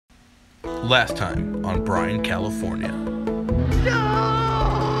Last time on Bryan, California. No!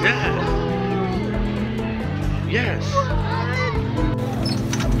 Yeah. Yes.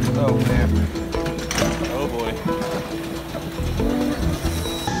 Oh man. Oh boy.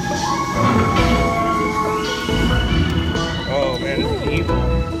 Oh man, this is evil.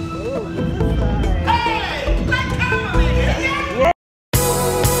 Hey! Let come here!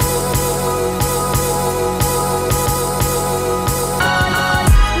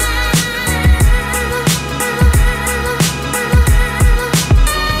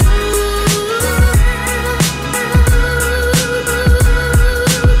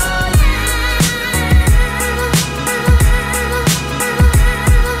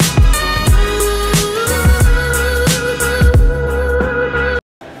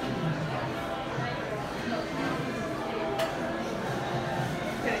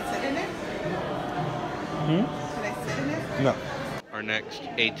 No. Our next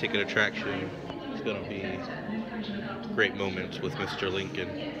 8-ticket attraction is going to be Great Moments with Mr. Lincoln.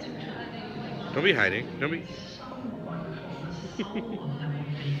 Don't be hiding. Don't be.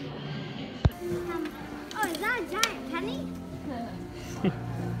 Oh, is that a giant penny?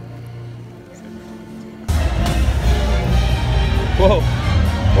 Whoa.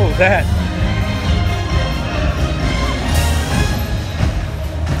 What was that?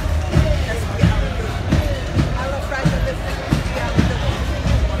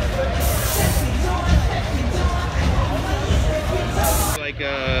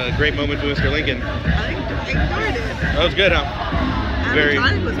 Great Moment with Mr. Lincoln. I enjoyed it. That was good, huh? Very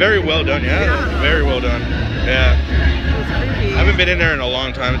well done. Yeah, very well done. Yeah. It was creepy. I haven't been in there in a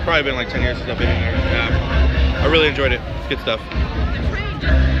long time. It's probably been like 10 years since I've been in there. Yeah. I really enjoyed it. It's good stuff.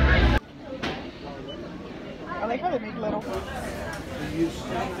 I like how they make little.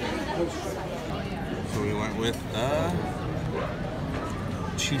 So we went with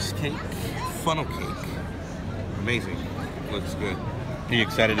cheesecake funnel cake. Amazing. Looks good. Are you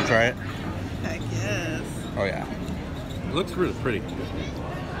excited to try it? Heck yes. Oh yeah. It looks really pretty.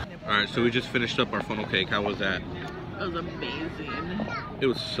 Alright, so we just finished up our funnel cake. How was that? It was amazing. It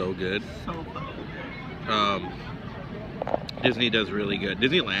was so good. So fun. Disney does really good.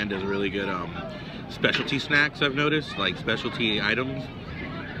 Disneyland does really good specialty snacks, I've noticed. Like specialty items.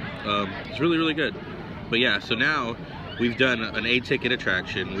 It's really, really good. But yeah, so now we've done an A-ticket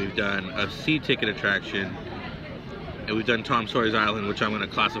attraction. We've done a C-ticket attraction. And we've done Tom Sawyer's Island, which I'm going to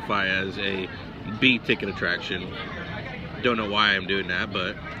classify as a B-ticket attraction. Don't know why I'm doing that,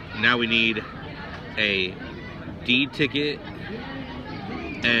 but now we need a D ticket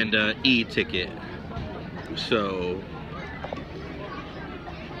and a E ticket. So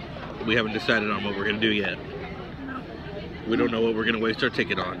we haven't decided on what we're going to do yet. We don't know what we're going to waste our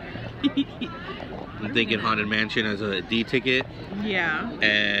ticket on. I'm thinking Haunted Mansion as a D ticket. Yeah.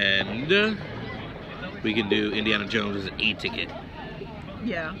 And we can do Indiana Jones as an E ticket.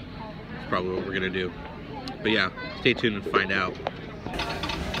 Yeah. That's probably what we're gonna do. But yeah, stay tuned and find out.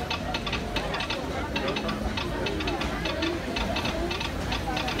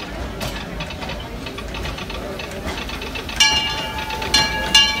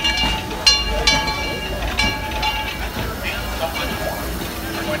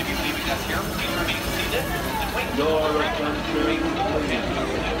 We're going to be leaving us here. Please remain seated. Wait.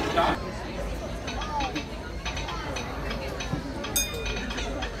 Stop.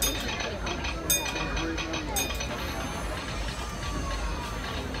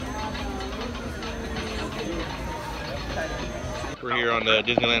 We're here on the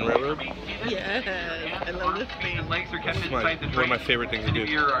Disneyland Railroad. Yes. I love this thing. Legs are kept It's inside the one of train. my favorite things to do.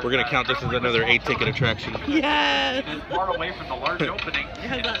 We're gonna count this as another 8-ticket attraction. Yes. It is far away from the large opening. It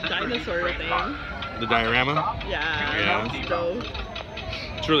has that dinosaur thing. The diorama. Yeah. Yeah. So,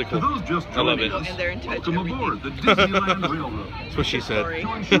 It's really For cool. those just I love joining it. us, and they're into welcome everything. aboard the Disneyland Railroad. That's what she said. sorry.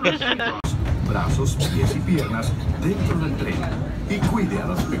 To ensure safety, brazos, pies y piernas dentro del tren y cuide a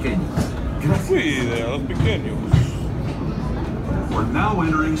los pequeños. Gracias. We're now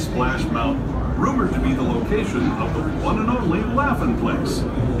entering Splash Mountain, rumored to be the location of the one and only Laugh-In Place.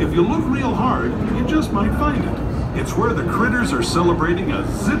 If you look real hard, you just might find it. It's where the critters are celebrating a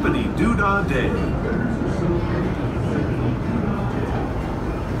zippity-doo-dah day.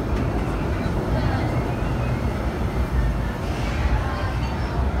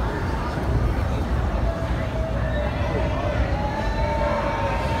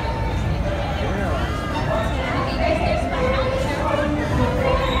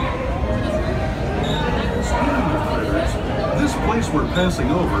 We're passing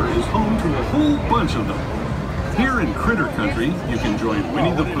over is home to a whole bunch of them. Here in Critter Country, you can join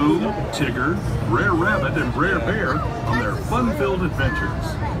Winnie the Pooh, Tigger, Brer Rabbit, and Brer Bear on their fun-filled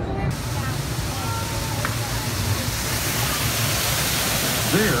adventures.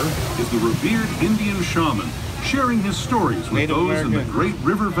 There is the revered Indian shaman, sharing his stories with Native those in the American. great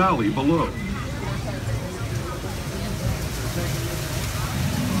river valley below.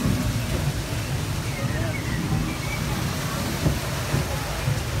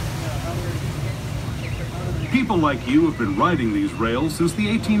 People like you have been riding these rails since the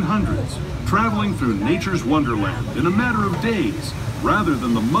 1800s, traveling through nature's wonderland in a matter of days, rather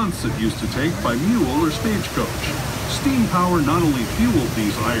than the months it used to take by mule or stagecoach. Steam power not only fueled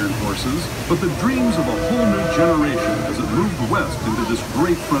these iron horses, but the dreams of a whole new generation as it moved west into this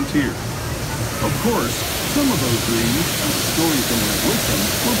great frontier. Of course, some of those dreams and the stories that went with them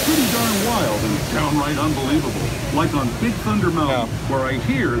were pretty darn wild and downright unbelievable. Like on Big Thunder Mountain, where I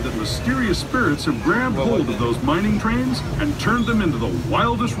hear that mysterious spirits have grabbed hold of those mining trains and turned them into the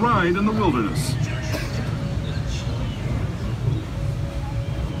wildest ride in the wilderness.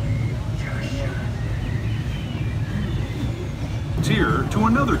 Here to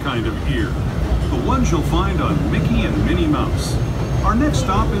another kind of ear, the ones you'll find on Mickey and Minnie Mouse. Our next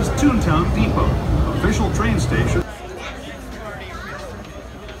stop is Toontown Depot, official train station.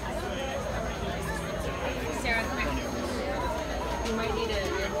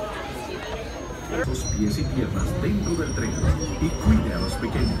 Sus pies y piernas dentro del tren y cuide a los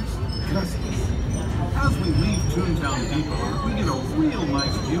pequeños. Gracias. As we leave Toontown Depot, we get a real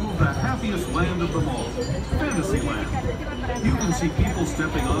nice view of the happiest land of them all, Fantasyland. You can see people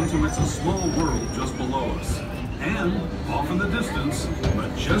stepping onto It's a Small World just below us. And, off in the distance,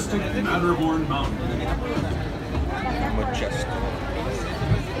 majestic Matterhorn Mountain. Majestic.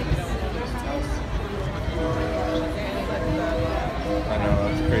 I know,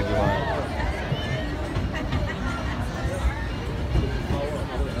 that's a crazy line.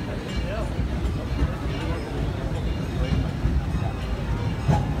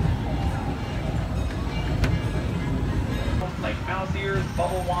 Like mouse ears,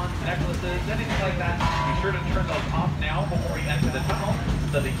 bubble wands, necklaces, anything like that. Be sure to turn those off now before you enter the tunnel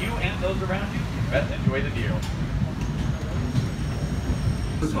so that you and those around you can best enjoy the view.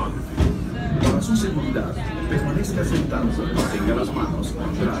 Para su seguridad, permanezca sentado, tenga las manos,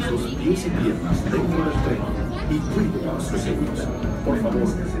 brazos, pies y piernas dentro del tren y cuide a los pequeños. Por favor,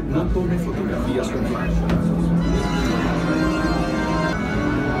 no tome fotografías con flash.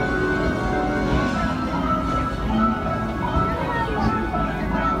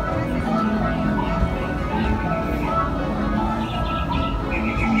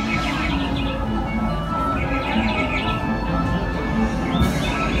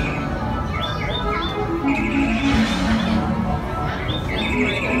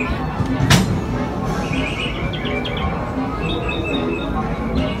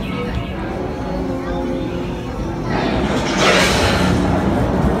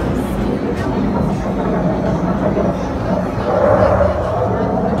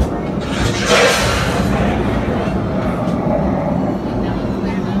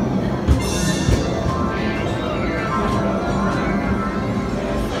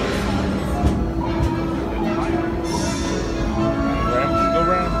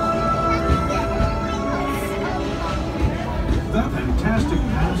 That fantastic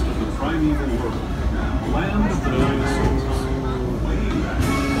past of the primeval world, land of the dinosaurs. Way back.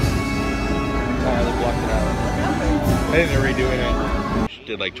 They blocked it out. I think they're redoing it. She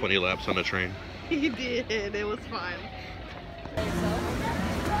did like 20 laps on the train. He did. It was fun. I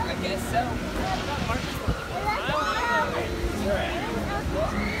guess so.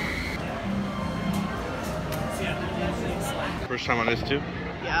 First time on this too?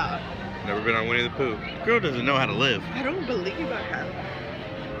 Yeah. Never been on Winnie the Pooh. Girl doesn't know how to live. I don't believe I have.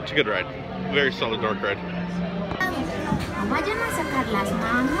 It's a good ride. Very solid dark ride. Vayan a sacar las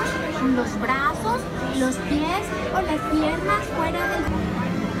manos, los brazos, los pies o las piernas fuera del...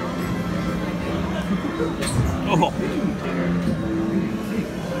 Oh.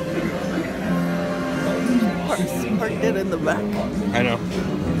 Parked it in the back. I know.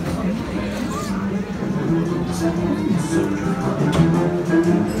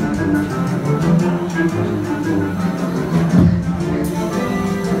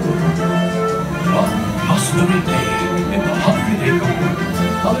 Blustery day in the 100-acre wood,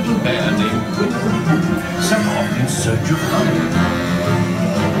 a little bear named Winnie set off in search of honey.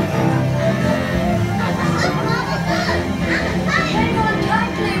 Hang on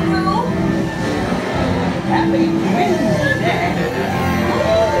tightly, Roo! Happy Wednesday.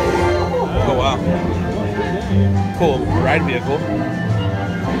 Oh wow. Cool ride vehicle.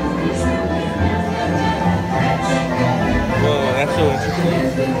 Whoa, that's so interesting.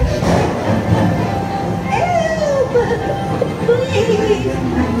 Please!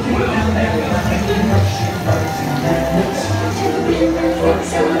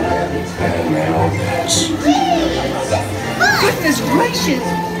 Goodness gracious!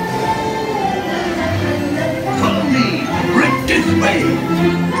 Follow me, right this way.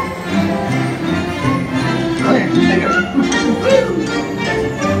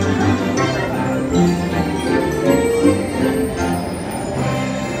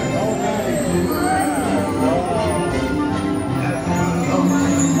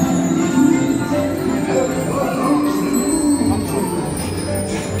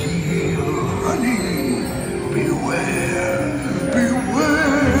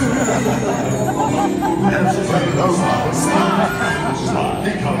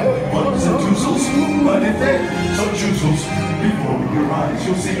 But if they're so choosels, before your eyes,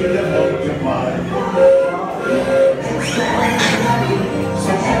 you'll see them multiply.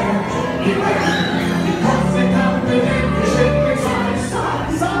 So keep because they come in every shape and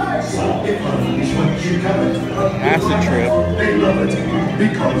size. So if unleash what you got, Acid trip. they love it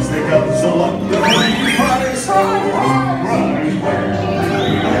because they got so long the free price.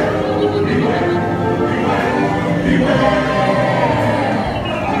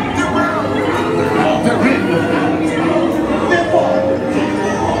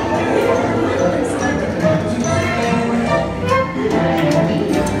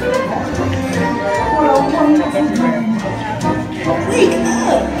 Wake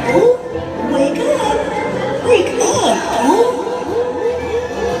up, Pooh! Wake up! Wake up, Pooh!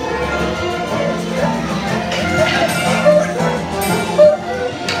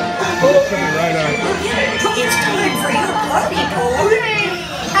 It's time for your party, Pooh! Hooray!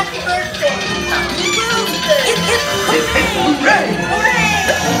 Happy birthday! Happy birthday! Hip, hip, hooray! Hooray!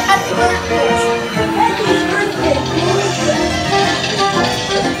 Happy birthday! Happy birthday, Pooh!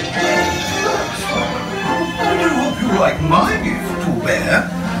 I do hope you like my gift, Pooh Bear.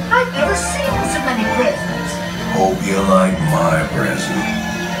 I've never seen so many presents. Hope you like my present.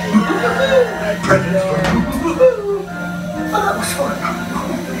 Presents for Pooh. Oh, that was fun.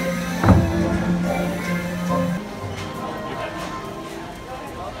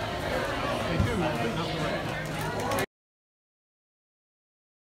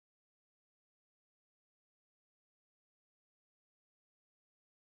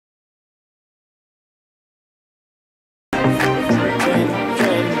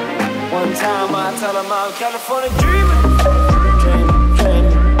 One time I tell them I'm California dreaming.